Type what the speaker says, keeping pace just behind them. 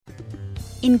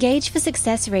Engage for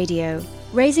Success Radio,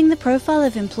 raising the profile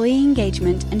of employee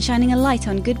engagement and shining a light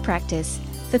on good practice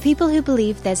for people who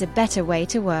believe there's a better way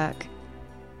to work.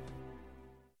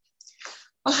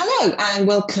 Well, hello and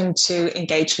welcome to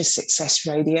Engage for Success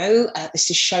Radio. This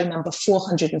is show number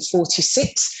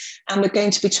 446, and we're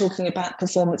going to be talking about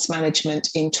performance management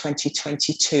in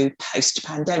 2022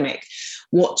 post-pandemic.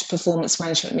 What performance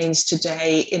management means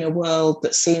today in a world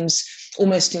that seems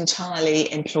almost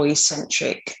entirely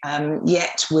employee-centric,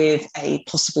 yet with a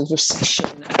possible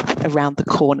recession around the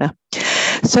corner.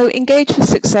 So Engage for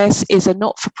Success is a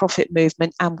not-for-profit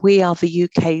movement, and we are the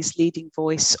UK's leading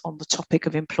voice on the topic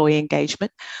of employee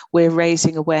engagement. We're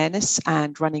raising awareness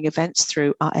and running events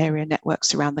through our area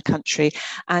networks around the country,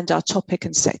 and our topic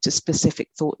and sector-specific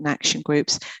thought and action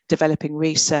groups, developing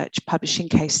research, publishing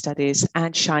case studies,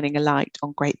 and shining a light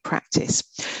on great practice.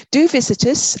 Do visit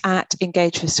us at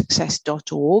engageforsuccess.org,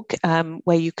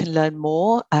 where you can learn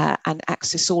more and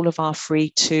access all of our free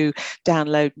to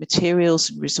download materials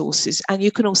and resources. And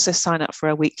you can also sign up for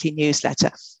our weekly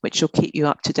newsletter, which will keep you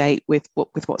up to date with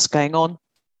what's going on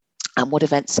and what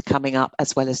events are coming up,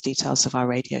 as well as details of our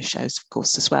radio shows, of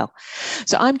course, as well.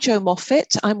 So I'm Jo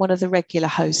Moffatt. I'm one of the regular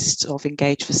hosts of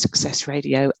Engage for Success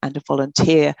Radio and a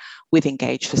volunteer with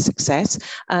Engage for Success.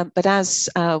 But as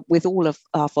with all of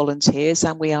our volunteers,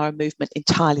 and we are a movement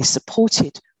entirely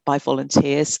supported by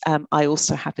volunteers, I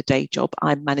also have a day job.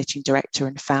 I'm managing director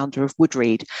and founder of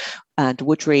Woodreed. And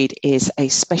Woodreed is a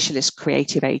specialist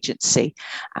creative agency.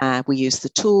 We use the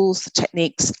tools, the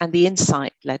techniques, and the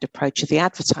insight-led approach of the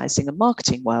advertising and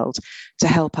marketing world to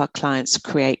help our clients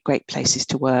create great places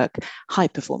to work,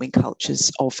 high-performing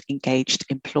cultures of engaged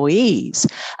employees.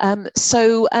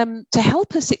 So to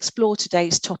help us explore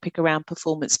today's topic around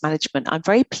performance management, I'm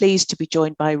very pleased to be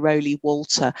joined by Roly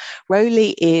Walter.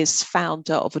 Roly is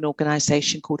founder of an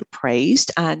organisation called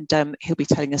Appraisd, and he'll be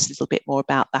telling us a little bit more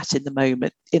about that in a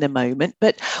moment.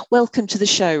 But welcome to the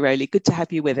show, Roly. Good to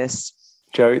have you with us.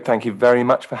 Jo, thank you very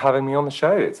much for having me on the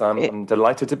show. I'm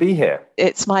delighted to be here.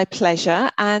 It's my pleasure,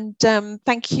 and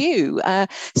thank you.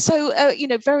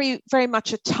 Very, very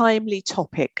much a timely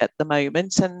topic at the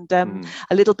moment, and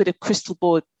a little bit of crystal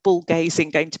ball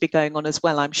gazing going to be going on as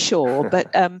well, I'm sure.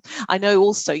 But I know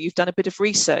also you've done a bit of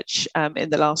research in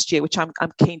the last year, which I'm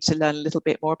keen to learn a little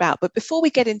bit more about. But before we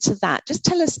get into that, just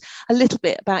tell us a little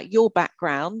bit about your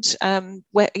background,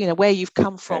 where you've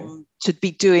come from to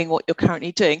be doing what you're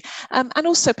currently doing, and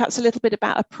also perhaps a little bit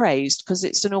about Appraisd, because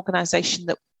it's an organisation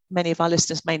that many of our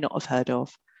listeners may not have heard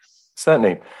of.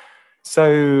 Certainly.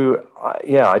 So,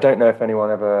 I don't know if anyone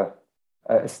ever,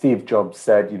 Steve Jobs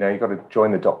said, you've got to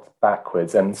join the dots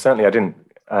backwards. And certainly I didn't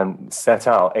set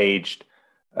out aged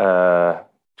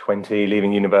 20,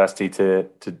 leaving university to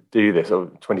do this, or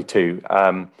 22.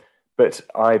 But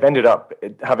I've ended up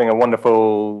having a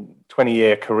wonderful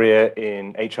 20-year career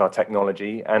in HR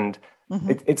technology. And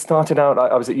it started out,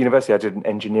 I was at university, I did an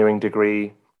engineering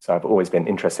degree. So I've always been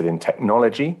interested in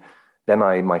technology. Then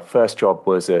my first job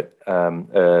was at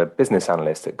a business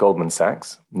analyst at Goldman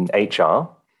Sachs in HR.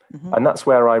 And that's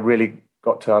where I really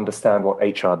got to understand what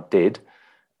HR did.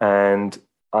 And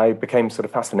I became sort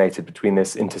of fascinated between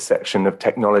this intersection of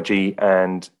technology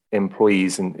and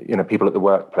employees and, people at the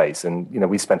workplace. And,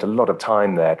 we spent a lot of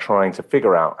time there trying to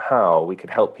figure out how we could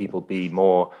help people be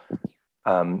more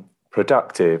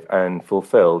productive and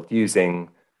fulfilled using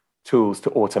tools to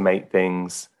automate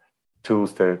things,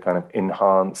 tools to kind of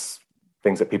enhance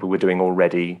things that people were doing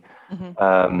already.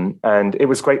 And it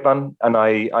was great fun. And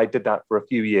I did that for a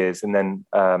few years, and then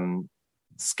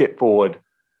skip forward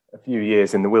a few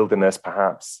years in the wilderness,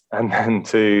 perhaps, and then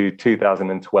to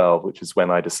 2012, which is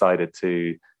when I decided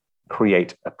to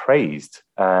create Appraisd.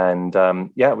 And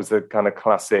it was the kind of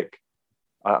classic.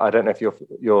 I don't know if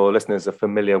your listeners are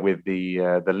familiar with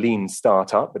the lean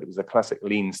startup, but it was a classic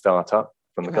lean startup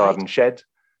from the garden shed.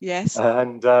 Yes.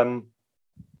 And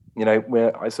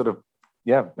where I sort of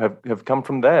have come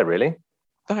from there, really.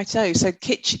 Righto. So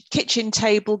kitchen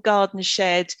table, garden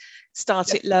shed,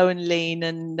 start it low and lean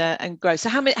and grow. So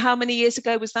how many years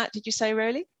ago was that, did you say,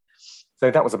 Roly?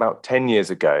 So that was about 10 years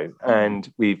ago,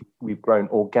 and we've grown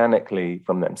organically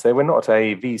from them. So we're not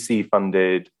a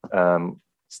VC-funded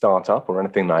startup or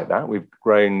anything like that. We've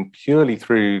grown purely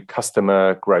through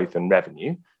customer growth and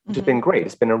revenue, which has been great.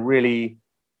 It's been a really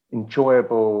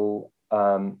enjoyable,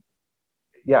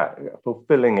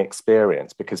 fulfilling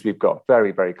experience, because we've got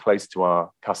very, very close to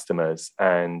our customers,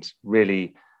 and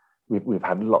really we've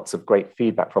had lots of great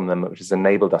feedback from them, which has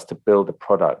enabled us to build a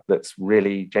product that's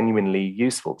really genuinely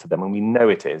useful to them. And we know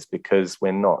it is, because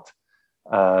we're not,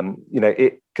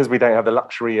 because we don't have the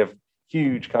luxury of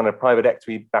huge kind of private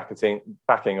equity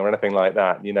backing or anything like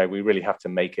that. You know, we really have to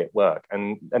make it work.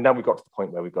 And now we've got to the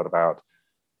point where we've got about,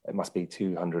 it must be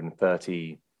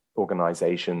 230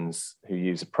 organizations who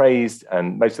use Appraisd,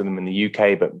 and most of them in the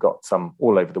UK, but got some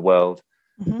all over the world.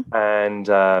 And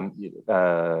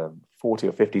 40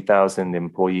 or 50,000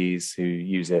 employees who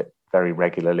use it very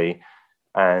regularly.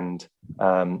 And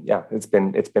it's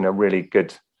been a really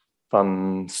good,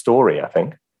 fun story, I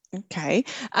think. Okay,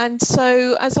 and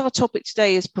so as our topic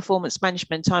today is performance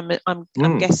management, I'm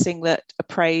guessing that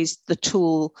Appraisd, the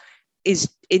tool,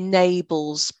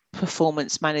 enables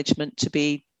performance management to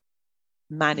be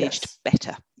managed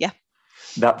better. Yeah,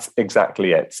 that's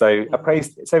exactly it. So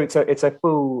Appraisd, so it's a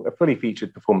fully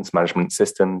featured performance management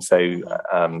system. So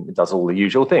it does all the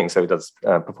usual things. So it does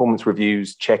performance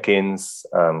reviews, check-ins,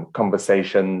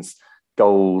 conversations,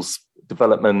 goals,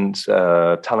 development,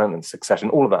 talent and succession,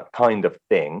 all of that kind of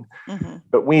thing.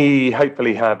 But we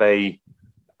hopefully have a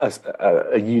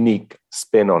unique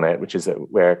spin on it, which is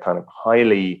that we're kind of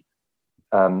highly,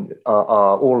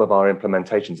 all of our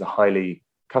implementations are highly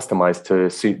customized to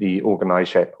suit the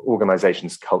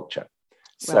organization's culture.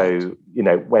 So, you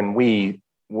know, when we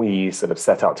sort of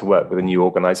set out to work with a new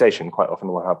organization, quite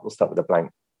often we'll start with a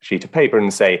blank sheet of paper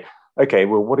and say, okay,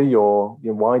 well, what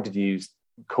are why did you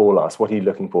call us? What are you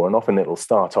looking for? And often it'll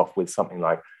start off with something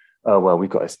like, oh, well, we've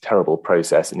got this terrible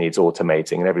process, it needs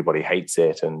automating and everybody hates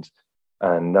it. And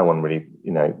no one really,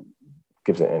 you know,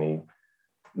 gives it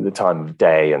the time of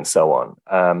day and so on.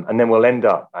 And then we'll end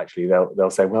up, actually, they'll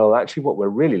say, well, actually what we're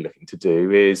really looking to do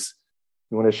is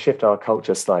we want to shift our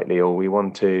culture slightly, or we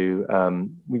want to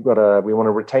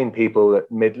retain people at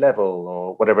mid-level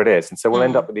or whatever it is. And so we'll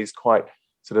end up with these quite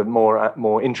sort of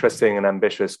more interesting and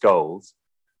ambitious goals.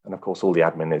 And of course, all the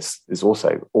admin is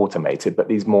also automated, but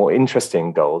these more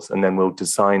interesting goals, and then we'll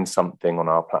design something on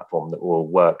our platform that will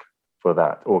work for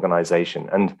that organization.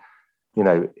 And, you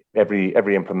know,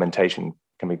 every implementation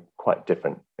can be quite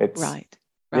different. It's right.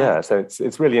 Yeah. So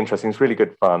it's really interesting. It's really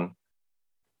good fun.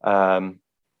 And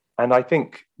I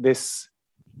think the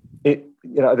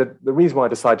reason why I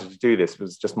decided to do this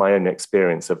was just my own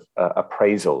experience of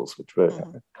appraisals, which were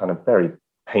kind of very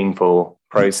painful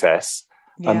process.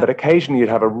 But occasionally you'd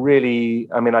have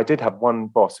I did have one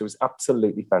boss who was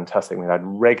absolutely fantastic. We had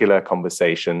regular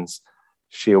conversations.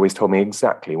 She always told me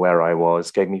exactly where I was,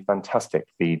 gave me fantastic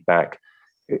feedback,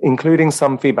 including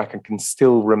some feedback I can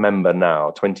still remember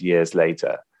now, 20 years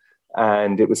later.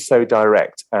 And it was so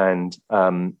direct and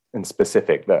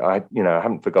specific that I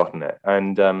haven't forgotten it.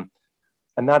 And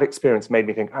that experience made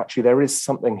me think, actually, there is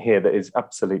something here that is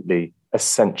absolutely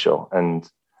essential and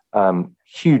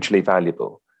hugely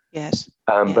valuable. Yes.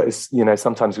 But it's,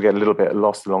 sometimes we get a little bit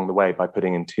lost along the way by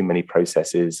putting in too many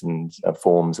processes and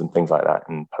forms and things like that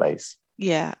in place.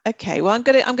 Yeah. Okay. Well, I'm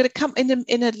going to come in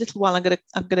a little while. I'm going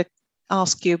to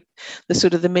ask you the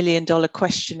sort of the $1 million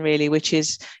question, really, which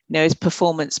is, is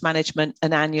performance management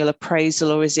an annual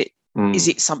appraisal, or is it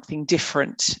something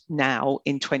different now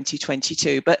in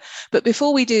 2022? But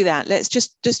before we do that, let's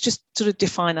just sort of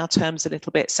define our terms a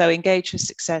little bit. So Engage for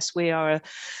Success, we are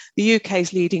the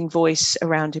UK's leading voice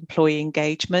around employee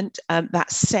engagement.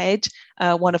 That said,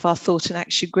 one of our thought and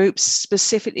action groups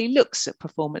specifically looks at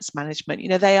performance management.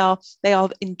 They are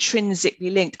intrinsically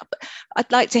linked.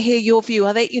 I'd like to hear your view.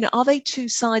 Are they two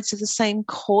sides of the same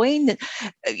coin?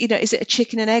 Is it a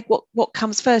chicken and egg? What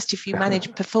comes first? If you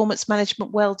manage performance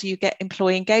management well, do you get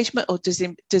employee engagement, or is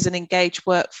an engaged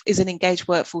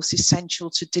workforce essential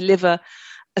to deliver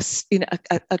a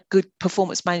good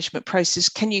performance management process?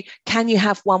 Can you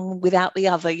have one without the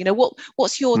other?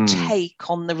 What's your take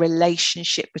on the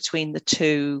relationship between the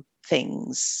two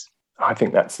things? I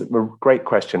think that's a great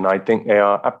question. I think they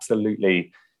are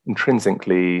absolutely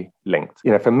intrinsically linked.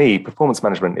 For me, performance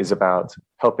management is about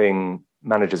helping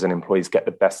managers and employees get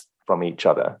the best from each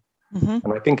other.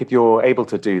 And I think if you're able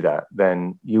to do that,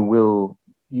 then you will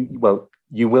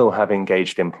have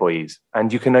engaged employees,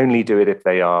 and you can only do it if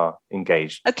they are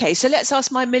engaged. Okay, so let's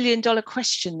ask my $1 million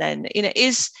question then.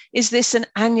 Is this an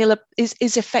annual?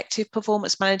 Is effective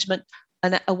performance management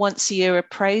a once a year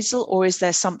appraisal, or is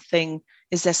there something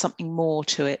more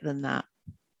to it than that?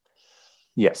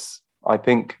 Yes, I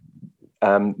think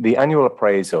the annual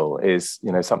appraisal is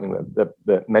something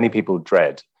that many people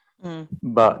dread.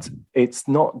 But it's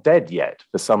not dead yet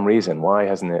for some reason. Why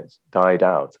hasn't it died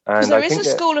out? And there is a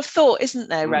school of thought, isn't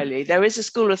there, Roly? There is a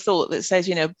school of thought that says,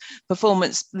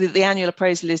 performance, the annual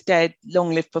appraisal is dead,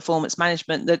 long live performance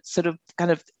management, that sort of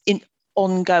kind of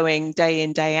ongoing day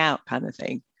in, day out kind of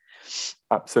thing.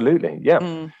 Absolutely,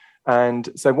 yeah. And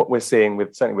so what we're seeing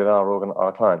certainly with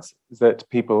our clients is that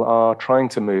people are trying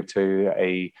to move to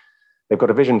a they've got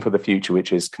a vision for the future,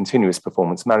 which is continuous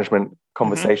performance management,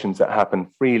 conversations that happen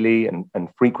freely and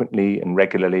frequently and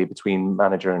regularly between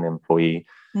manager and employee.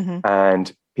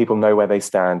 And people know where they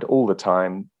stand all the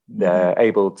time. They're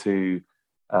able to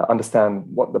understand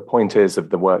what the point is of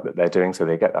the work that they're doing, so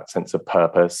they get that sense of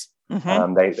purpose.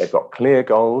 They've got clear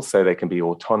goals, so they can be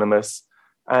autonomous.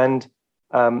 And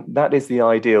that is the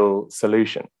ideal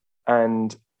solution.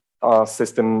 And our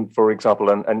system, for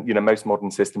example, and most modern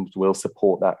systems will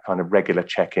support that kind of regular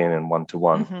check-in and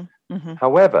one-to-one.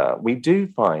 However, we do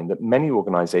find that many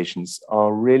organizations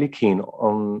are really keen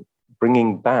on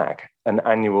bringing back an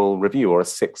annual review or a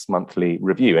 6-monthly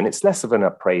review. And it's less of an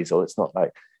appraisal. It's not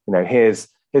like, here's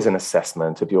an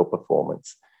assessment of your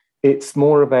performance. It's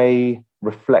more of a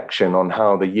reflection on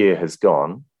how the year has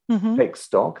gone. Take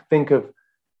stock, think of,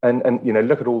 and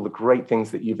look at all the great things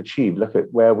that you've achieved. Look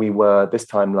at where we were this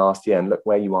time last year and look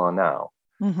where you are now.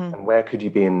 And where could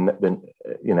you be in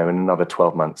another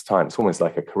 12 months' time? It's almost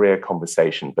like a career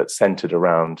conversation, but centered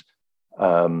around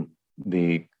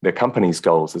the company's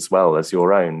goals as well as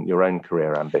your own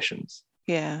career ambitions.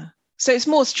 Yeah. So it's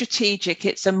more strategic.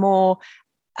 It's a more,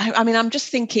 I'm just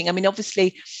thinking,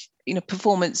 obviously,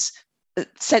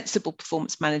 sensible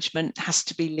performance management has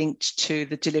to be linked to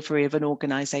the delivery of an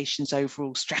organization's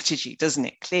overall strategy, doesn't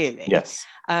it? Clearly. Yes.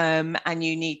 And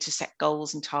you need to set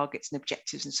goals and targets and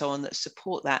objectives and so on that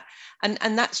support that.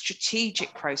 And that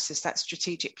strategic process, that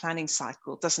strategic planning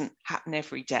cycle doesn't happen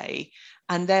every day.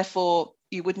 And therefore,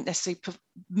 you wouldn't necessarily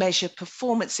measure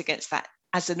performance against that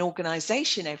as an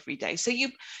organization every day. So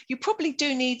you probably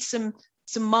do need some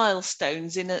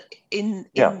milestones in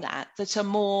that are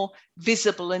more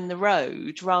visible in the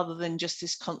road, rather than just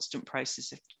this constant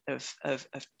process of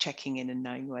checking in and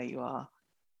knowing where you are.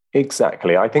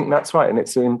 Exactly. I think that's right. And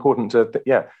it's important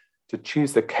to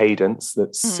choose the cadence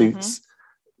that suits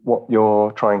what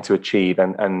you're trying to achieve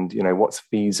and what's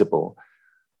feasible.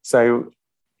 So,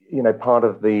 part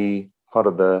of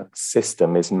the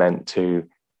system is meant to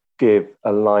give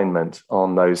alignment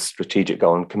on those strategic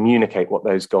goals and communicate what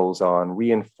those goals are and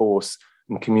reinforce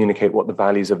and communicate what the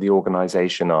values of the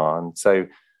organization are. And so,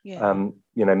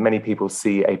 many people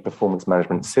see a performance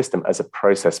management system as a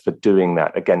process for doing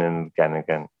that again and again and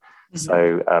again.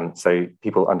 So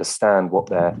people understand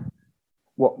the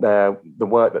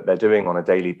work that they're doing on a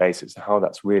daily basis, how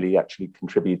that's really actually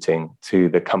contributing to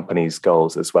the company's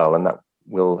goals as well. And that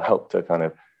will help to kind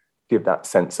of give that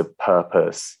sense of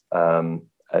purpose and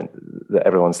that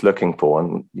everyone's looking for,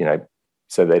 and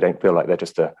so they don't feel like they're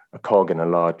just a cog in a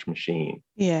large machine.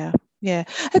 Yeah.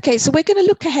 Okay, so we're going to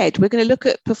look ahead. We're going to look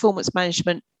at performance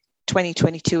management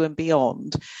 2022 and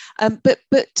beyond.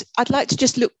 But I'd like to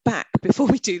just look back before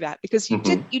we do that, because you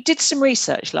did some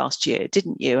research last year,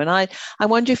 didn't you? And I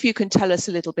wonder if you can tell us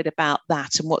a little bit about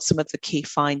that and what some of the key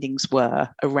findings were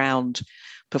around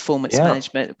performance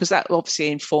management, because that will obviously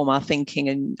inform our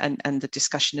thinking and the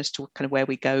discussion as to kind of where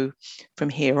we go from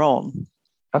here on.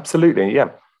 Absolutely,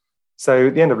 yeah. So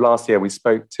at the end of last year, we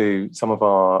spoke to some of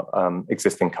our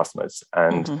existing customers,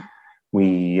 and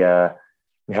we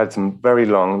had some very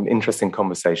long, interesting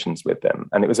conversations with them.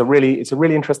 And it's a really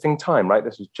interesting time, right?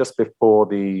 This was just before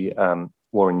the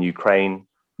war in Ukraine.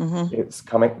 It's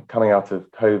coming out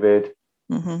of COVID.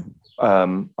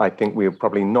 I think we were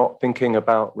probably not thinking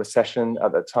about recession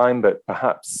at the time, but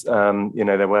perhaps,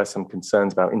 there were some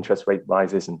concerns about interest rate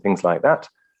rises and things like that.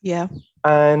 Yeah.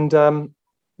 And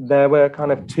there were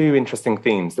kind of two interesting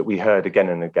themes that we heard again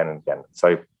and again and again.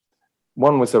 So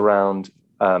one was around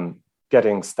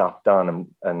getting stuff done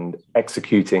and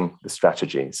executing the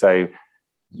strategy. So,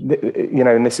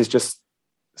 and this is just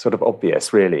sort of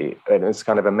obvious, really. And it's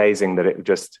kind of amazing that it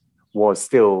just was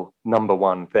still number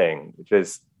one thing, which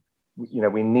is,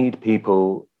 we need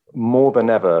people more than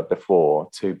ever before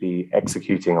to be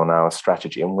executing on our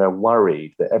strategy. And we're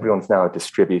worried that everyone's now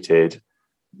distributed.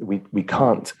 We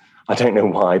can't, I don't know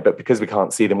why, but because we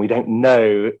can't see them, we don't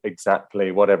know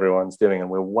exactly what everyone's doing. And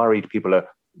we're worried people are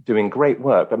doing great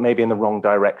work, but maybe in the wrong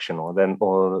direction or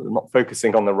not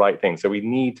focusing on the right thing. So we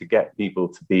need to get people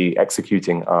to be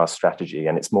executing our strategy.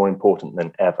 And it's more important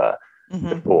than ever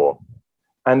before.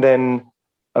 And then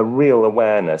a real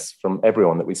awareness from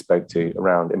everyone that we spoke to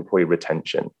around employee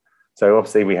retention. So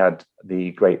obviously we had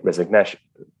the great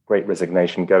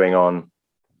resignation going on,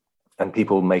 and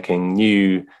people making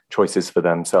new choices for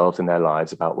themselves in their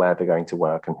lives about where they're going to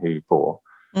work and who for.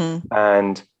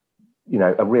 And,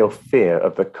 a real fear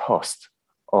of the cost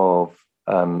of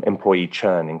employee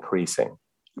churn increasing.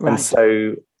 Right. And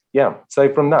so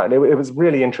from that, it was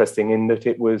really interesting in that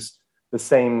it was the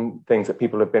same things that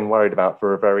people have been worried about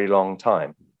for a very long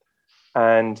time.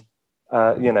 And,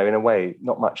 in a way,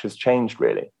 not much has changed,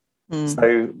 really.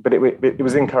 So, but it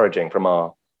was encouraging from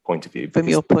our point of view. From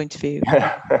your point of view.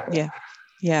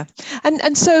 Yeah.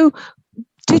 And so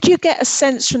did you get a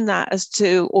sense from that as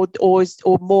to,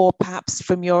 or more perhaps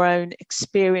from your own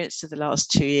experience of the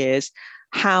last 2 years,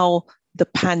 how the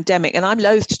pandemic, and I'm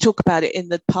loath to talk about it in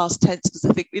the past tense because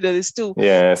I think, there's still,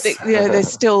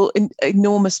 there's still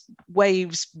enormous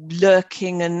waves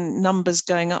lurking and numbers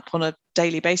going up on a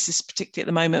daily basis, particularly at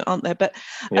the moment, aren't there? But,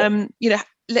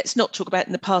 let's not talk about it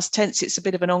in the past tense. It's a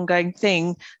bit of an ongoing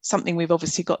thing, something we've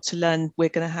obviously got to learn. We're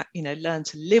going to learn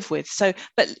to live with. So,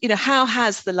 but, how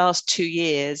has the last 2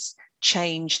 years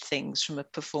changed things from a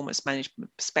performance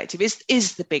management perspective?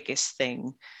 Is the biggest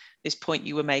thing this point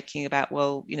you were making about,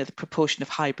 the proportion of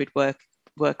hybrid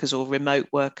workers or remote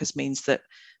workers means that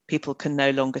people can no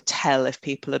longer tell if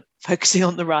people are focusing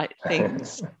on the right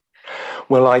things?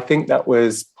 Well, I think that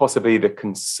was possibly the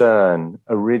concern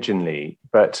originally,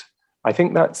 but I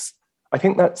think that's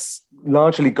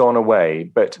largely gone away.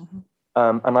 But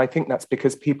and I think that's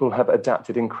because people have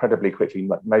adapted incredibly quickly.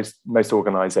 Most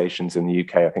organisations in the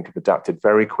UK, I think, have adapted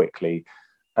very quickly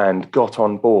and got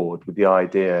on board with the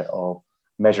idea of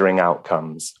measuring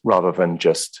outcomes rather than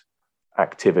just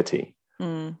activity.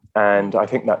 And I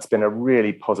think that's been a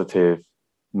really positive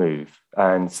move.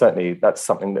 And certainly that's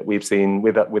something that we've seen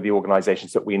with the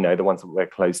organisations that we know, the ones that we're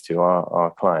close to,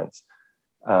 our clients.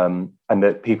 And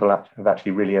that people have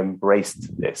actually really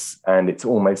embraced this, and it's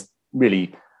almost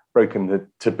really broken the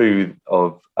taboo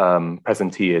of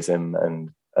presenteeism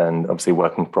and obviously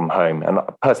working from home. And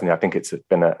personally, I think it's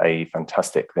been a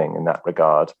fantastic thing in that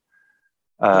regard.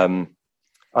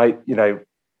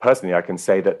 Personally, I can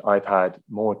say that I've had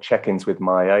more check-ins with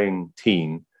my own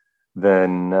team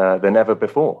than ever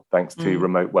before, thanks to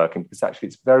remote working, because actually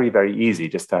it's very, very easy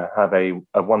just to have a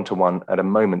one-to-one at a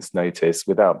moment's notice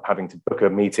without having to book a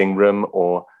meeting room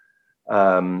or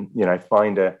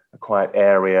find a quiet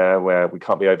area where we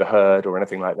can't be overheard or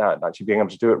anything like that. Actually being able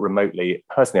to do it remotely,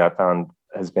 personally, I found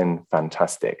has been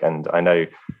fantastic, and I know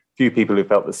few people who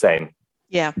felt the same.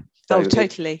 So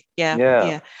totally.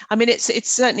 Yeah. I mean, it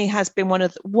certainly has been one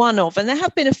of, and there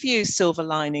have been a few silver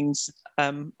linings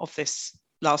of this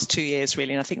last 2 years,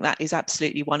 really. And I think that is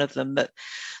absolutely one of them, that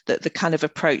the kind of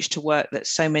approach to work that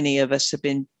so many of us have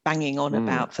been banging on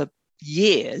about for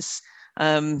years,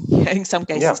 in some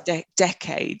cases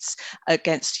decades,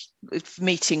 against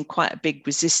meeting quite a big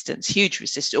resistance, huge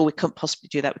resistance. We couldn't possibly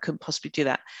do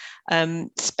that.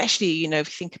 Especially, if you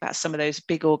think about some of those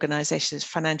big organizations,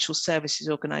 financial services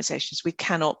organizations, we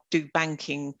cannot do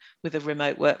banking with a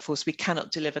remote workforce. We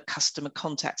cannot deliver customer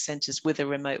contact centers with a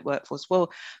remote workforce.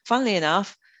 Well, funnily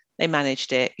enough, they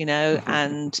managed it,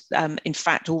 and in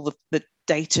fact, all the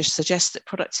data suggests that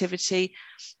productivity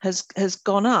has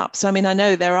gone up. So, I mean, I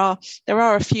know there are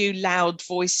a few loud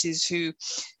voices who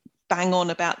bang on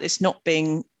about this not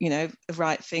being, the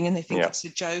right thing, and they think it's a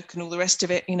joke and all the rest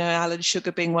of it, Alan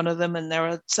Sugar being one of them. And there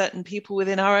are certain people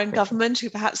within our own government who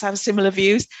perhaps have similar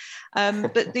views.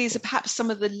 But these are perhaps some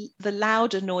of the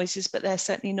louder noises, but they're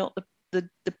certainly not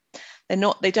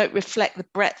they don't reflect the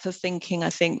breadth of thinking, I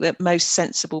think, that most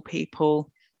sensible people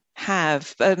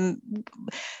have. Do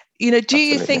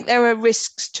you think there are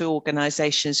risks to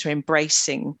organizations who are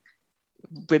embracing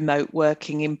remote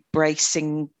working,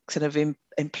 embracing sort of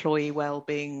employee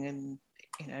well-being and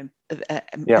an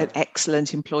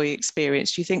excellent employee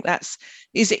experience? Do you think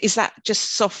is that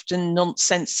just soft and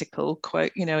nonsensical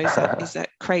quote? Is that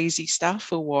crazy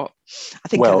stuff or what? I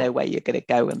think I know where you're going to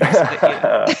go with this.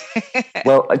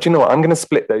 Well, do you know what? I'm going to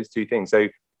split those two things. So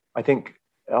I think,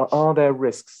 are there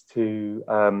risks to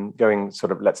going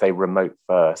sort of, let's say, remote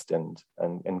first and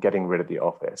getting rid of the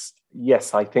office?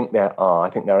 Yes, I think there are.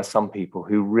 I think there are some people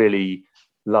who really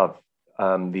love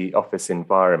the office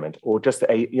environment, or just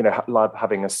love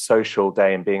having a social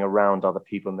day and being around other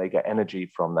people, and they get energy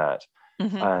from that.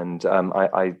 And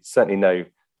I certainly know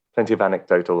plenty of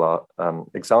anecdotal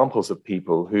examples of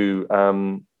people who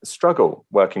struggle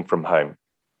working from home.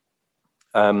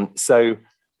 So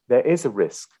there is a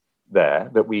risk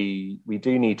there that we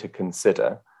do need to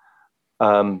consider.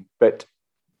 But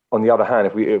on the other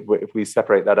hand, if we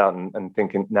separate that out and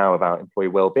thinking now about employee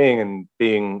well-being and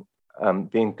being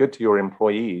good to your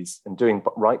employees and doing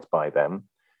right by them,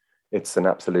 it's an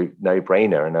absolute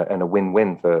no-brainer and a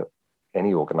win-win for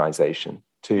any organization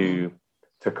to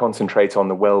concentrate on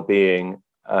the well-being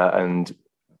and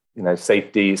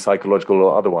safety, psychological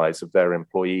or otherwise, of their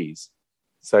employees,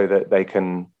 so that they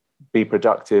can be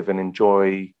productive and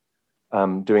enjoy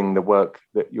doing the work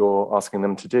that you're asking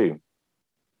them to do.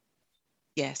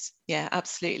 Yes,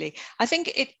 absolutely. I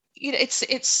think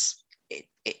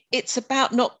it's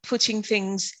about not putting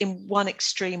things in one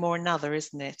extreme or another,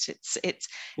 isn't it? It's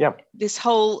this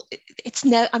whole, it's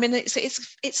no, I mean,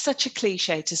 it's such a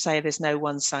cliche to say there's no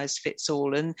one size fits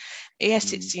all, and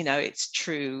yes, it's, you know, it's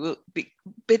true,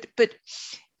 but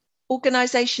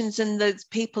organizations and the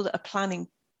people that are planning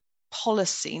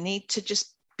policy need to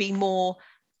just be more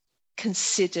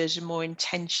considered and more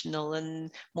intentional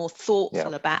and more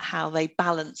thoughtful about how they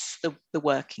balance the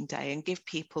working day, and give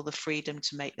people the freedom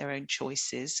to make their own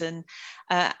choices, and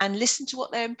listen to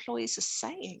what their employees are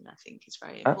saying, I think is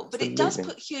very important. Absolutely. But it does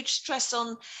put huge stress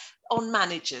on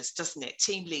managers, doesn't it?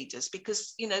 Team leaders,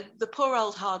 because, you know, the poor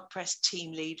old hard-pressed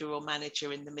team leader or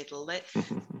manager in the middle, that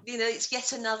you know, it's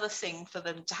yet another thing for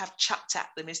them to have chucked at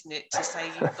them, isn't it? To say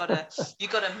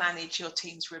you've got to manage your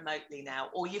teams remotely now,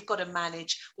 or you've got to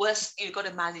manage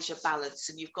a balance,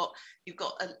 and you've got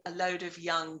a load of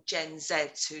young Gen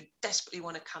Zs who desperately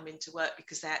want to come into work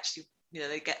because they actually, you know,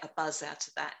 they get a buzz out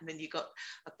of that, and then you've got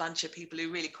a bunch of people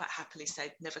who really quite happily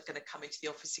say never going to come into the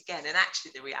office again. And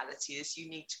actually, the reality is you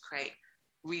need to create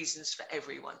reasons for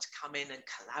everyone to come in and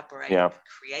collaborate, be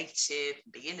creative,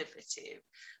 be innovative,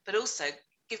 but also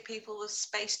give people the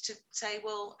space to say,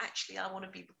 well, actually, I want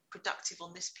to be productive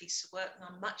on this piece of work, and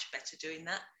I'm much better doing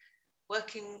that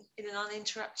working in an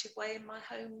uninterrupted way in my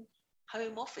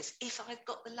home office, if I've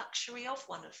got the luxury of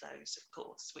one of those, of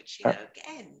course, which, you know,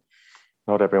 again,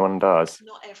 not everyone does.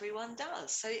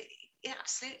 So it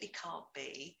absolutely can't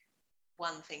be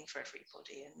one thing for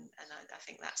everybody, and I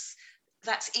think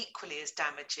that's equally as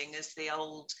damaging as the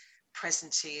old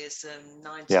presenteeism,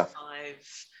 9 to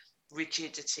 5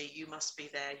 rigidity. You must be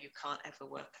there, you can't ever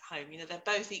work at home. You know, they're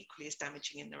both equally as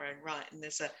damaging in their own right, and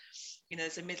there's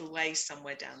a middle way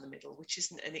somewhere down the middle, which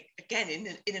isn't, and it, again,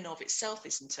 in and of itself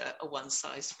isn't a one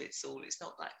size fits all. It's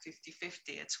not like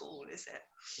 50-50 at all, is it?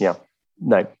 Yeah,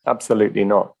 no, absolutely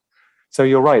not. So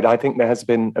you're right. I think there has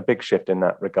been a big shift in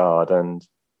that regard, and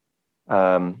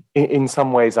in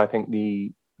some ways I think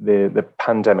the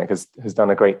pandemic has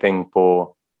done a great thing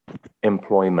for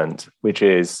employment, which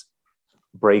is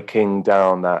breaking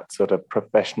down that sort of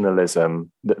professionalism,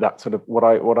 that sort of what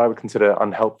I would consider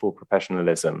unhelpful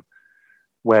professionalism,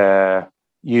 where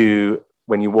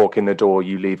when you walk in the door,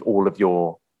 you leave all of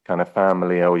your kind of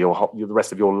family or the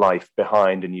rest of your life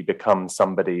behind, and you become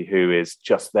somebody who is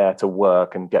just there to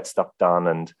work and get stuff done,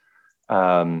 and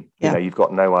you know, you've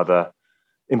got no other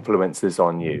influences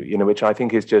on you, you know, which I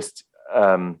think is just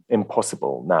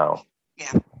impossible now.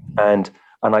 Yeah. And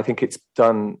I think it's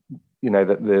done, you know,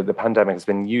 that the pandemic has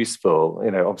been useful.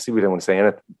 You know, obviously we don't want to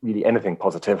say really anything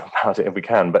positive about it if we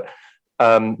can, but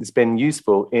it's been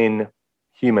useful in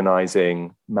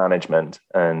humanizing management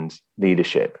and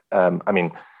leadership. I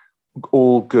mean,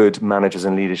 all good managers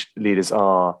and leaders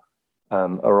are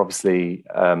obviously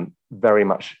very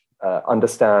much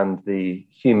understand the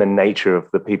human nature of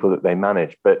the people that they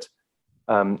manage, but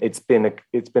it's been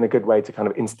a good way to kind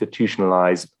of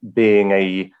institutionalize being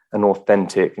an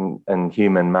authentic and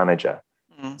human manager.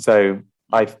 So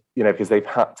because they've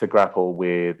had to grapple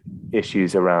with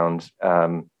issues around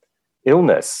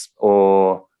illness,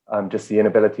 or just the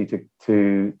inability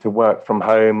to work from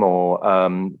home,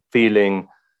 or feeling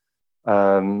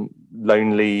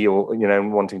lonely, or, you know,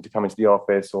 wanting to come into the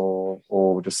office,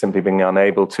 or just simply being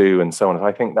unable to, and so on.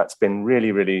 I think that's been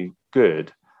really, really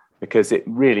good, because it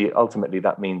really ultimately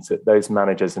that means that those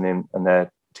managers and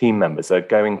their team members are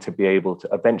going to be able to,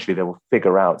 eventually they will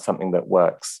figure out something that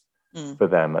works for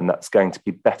them, and that's going to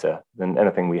be better than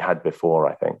anything we had before,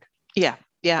 I think. Yeah,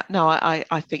 no,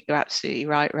 I think you're absolutely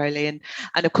right, Roly, and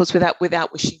of course,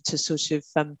 without wishing to sort of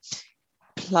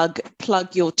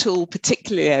plug your tool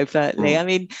particularly overtly, I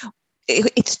mean,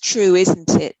 it's true,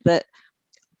 isn't it, that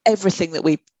everything that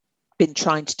we've been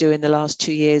trying to do in the last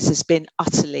 2 years has been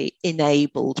utterly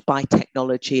enabled by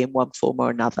technology in one form or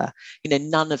another. You know,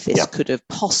 none of this could have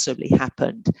possibly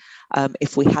happened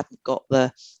if we hadn't got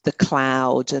the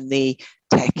cloud and the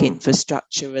tech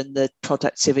infrastructure and the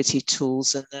productivity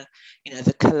tools and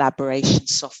the collaboration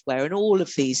software and all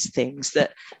of these things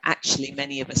that actually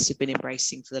many of us have been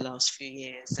embracing for the last few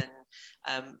years,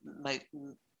 and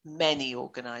many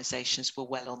organizations were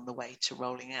well on the way to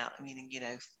rolling out. I mean, you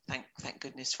know, thank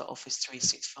goodness for Office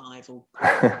 365 or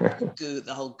the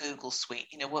whole Google suite.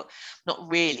 You know, what, not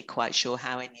really quite sure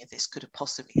how any of this could have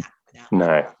possibly happened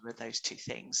without either of those two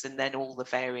things. And then all the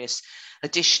various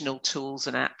additional tools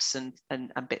and apps and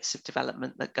bits of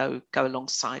development that go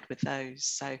alongside with those.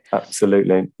 So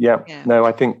absolutely. Yeah. No,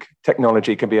 I think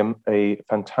technology can be a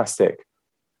fantastic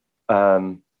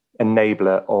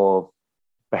enabler of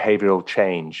behavioral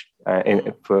change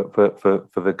for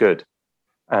the good.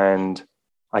 And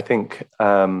I think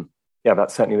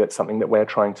that's something that we're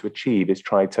trying to achieve, is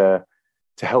try to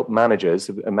help managers.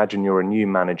 Imagine you're a new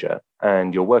manager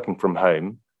and you're working from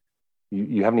home.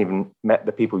 You haven't even met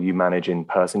the people you manage in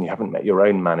person. You haven't met your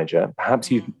own manager. Perhaps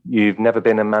you've never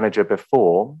been a manager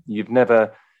before. You've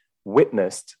never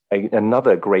witnessed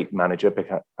another great manager,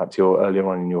 perhaps you're earlier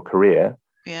on in your career.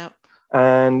 Yeah.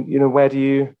 And, where do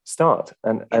you start?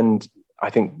 And I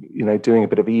think, doing a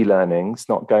bit of e-learning is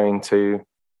not going to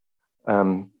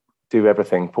do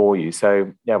everything for you.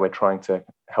 So, we're trying to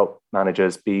help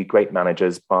managers be great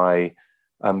managers by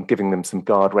giving them some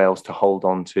guardrails to hold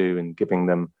on to, and giving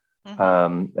them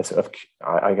a sort of,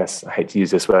 I guess, I hate to use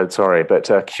this word, sorry,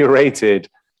 but a curated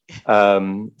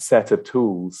set of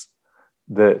tools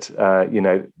that,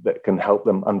 that can help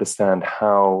them understand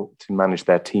how to manage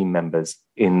their team members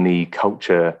in the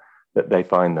culture that they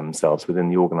find themselves within,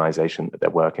 the organization that they're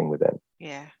working within.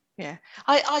 Yeah. Yeah,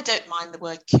 I don't mind the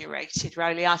word curated,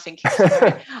 Roly. I think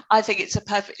it's a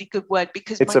perfectly good word,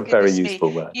 because it's a very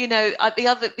useful word.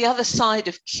 The other side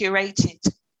of curated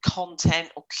content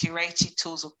or curated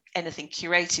tools or anything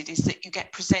curated is that you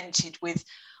get presented with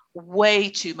way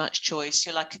too much choice.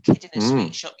 You're like a kid in a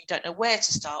sweet shop. You don't know where to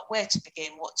start, where to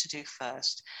begin, what to do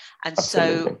first. And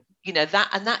Absolutely. So,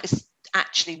 that is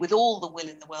actually, with all the will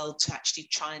in the world to actually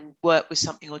try and work with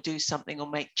something or do something or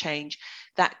make change,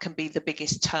 that can be the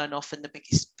biggest turn off and the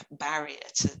biggest barrier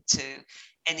to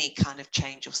any kind of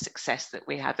change or success that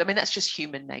we have. I mean, that's just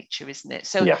human nature, isn't it?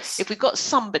 So yes. If we've got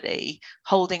somebody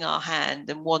holding our hand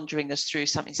and wandering us through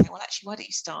something, saying, well, actually, why don't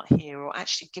you start here? Or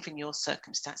actually, given your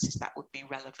circumstances, that would be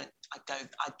relevant.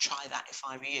 I'd try that if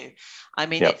I were you. I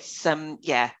mean, It's,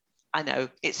 I know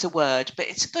it's a word, but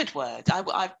it's a good word.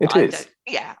 It is.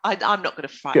 I'm not going to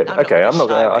fight. Good. Okay, I'm not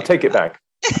going to. I'll take it back.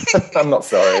 I'm not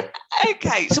sorry.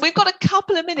 Okay, so we've got a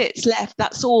couple of minutes left.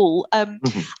 That's all.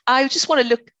 I just want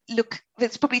to look.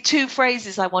 There's probably two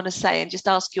phrases I want to say and just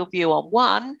ask your view on.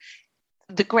 One,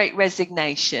 the Great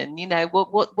Resignation.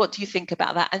 What do you think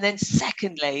about that? And then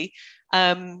secondly,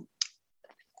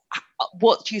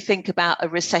 what do you think about a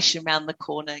recession around the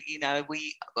corner?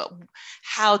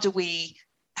 How do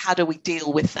we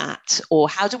deal with that, or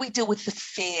how do we deal with the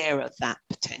fear of that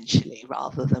potentially,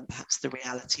 rather than perhaps the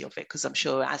reality of it? Because I'm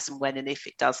sure as and when and if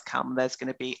it does come, there's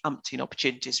going to be umpteen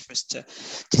opportunities for us to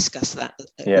discuss that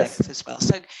at length as well.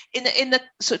 So in the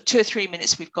sort of 2 or 3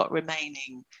 minutes we've got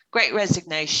remaining, Great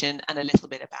Resignation and a little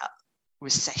bit about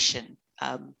recession.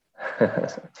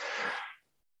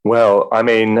 Well, I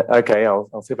mean, okay,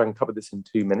 I'll see if I can cover this in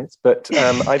 2 minutes. But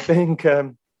I think,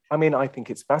 I think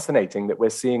it's fascinating that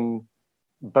we're seeing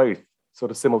both sort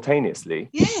of simultaneously.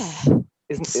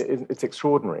 It's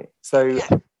extraordinary. So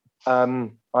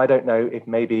I don't know if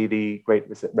maybe the Great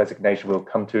Resignation will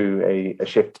come to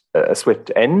a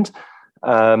swift end,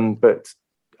 but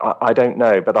I don't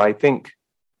know. But I think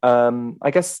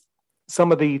I guess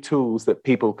some of the tools that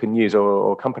people can use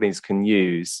or companies can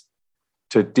use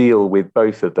to deal with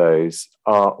both of those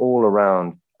are all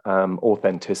around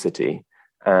authenticity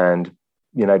and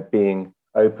being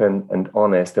open and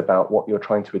honest about what you're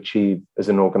trying to achieve as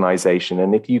an organization.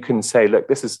 And if you can say, look,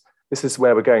 this is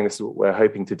where we're going, this is what we're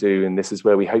hoping to do, and this is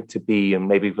where we hope to be, and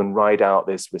maybe we can ride out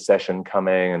this recession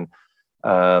coming,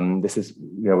 and this is,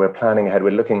 we're planning ahead,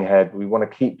 we're looking ahead, we want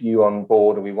to keep you on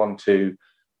board, and we want to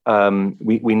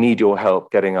we need your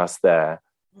help getting us there.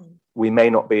 We may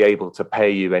not be able to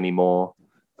pay you anymore.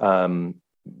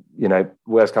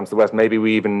 Worst comes to worst, maybe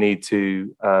we even need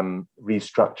to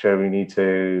restructure, we need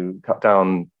to cut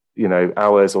down,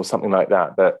 hours or something like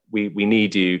that, but we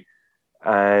need you,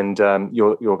 and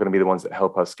you're going to be the ones that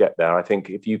help us get there. I think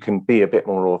if you can be a bit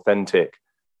more authentic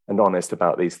and honest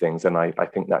about these things, and I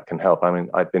think that can help. I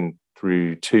mean, I've been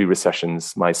through 2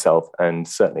 recessions myself, and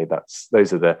certainly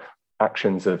those are the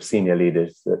actions of senior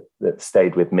leaders that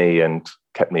stayed with me and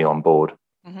kept me on board.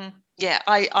 Mm-hmm. Yeah,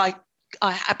 I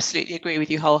absolutely agree with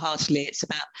you wholeheartedly. It's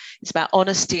about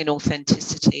honesty and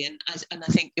authenticity, and I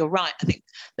think you're right. I think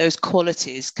those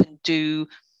qualities can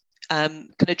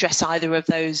address either of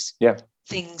those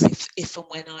things if and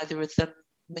when either of them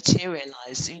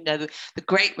materialize. The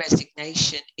Great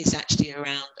Resignation is actually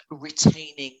around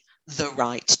retaining the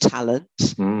right talent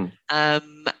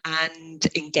and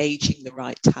engaging the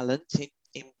right talent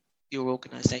in your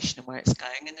organization and where it's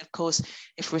going. And of course,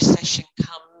 if recession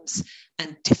comes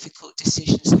and difficult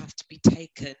decisions have to be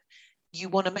taken, you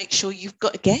want to make sure you've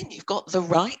got the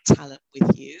right talent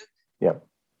with you,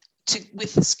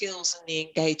 with the skills and the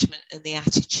engagement and the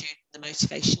attitude and the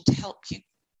motivation to help you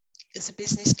as a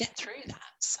business get through that.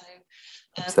 So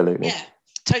absolutely.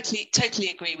 Totally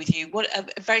agree with you. What a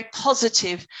very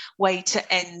positive way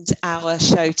to end our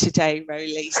show today,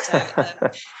 Roly. So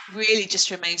really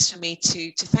just remains for me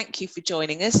to thank you for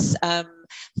joining us.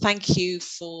 Thank you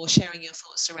for sharing your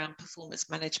thoughts around performance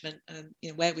management and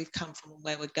where we've come from and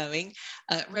where we're going.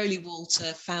 Roly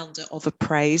Walter, founder of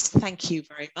Appraisd, thank you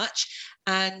very much.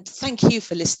 And thank you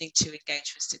for listening to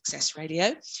Engage for Success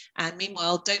Radio. And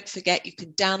meanwhile, don't forget you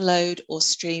can download or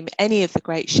stream any of the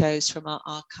great shows from our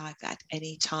archive at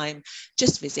any time.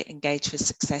 Just visit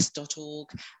engageforsuccess.org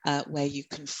where you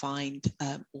can find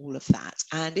all of that.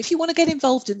 And if you want to get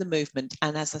involved in the movement,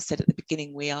 and as I said at the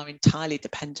beginning, we are entirely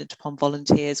dependent upon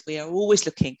volunteers. We are always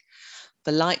looking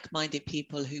for like-minded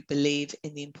people who believe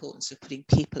in the importance of putting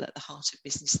people at the heart of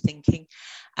business thinking.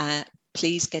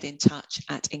 Please get in touch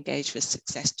at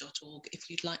engageforsuccess.org if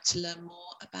you'd like to learn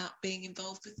more about being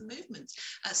involved with the movement.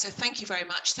 So thank you very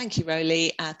much. Thank you,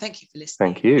 Roly. Thank you for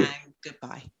listening. Thank you. And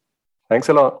goodbye. Thanks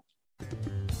a lot.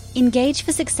 Engage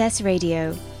for Success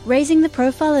Radio, raising the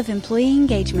profile of employee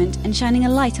engagement and shining a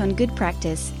light on good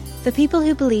practice for people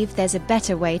who believe there's a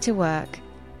better way to work.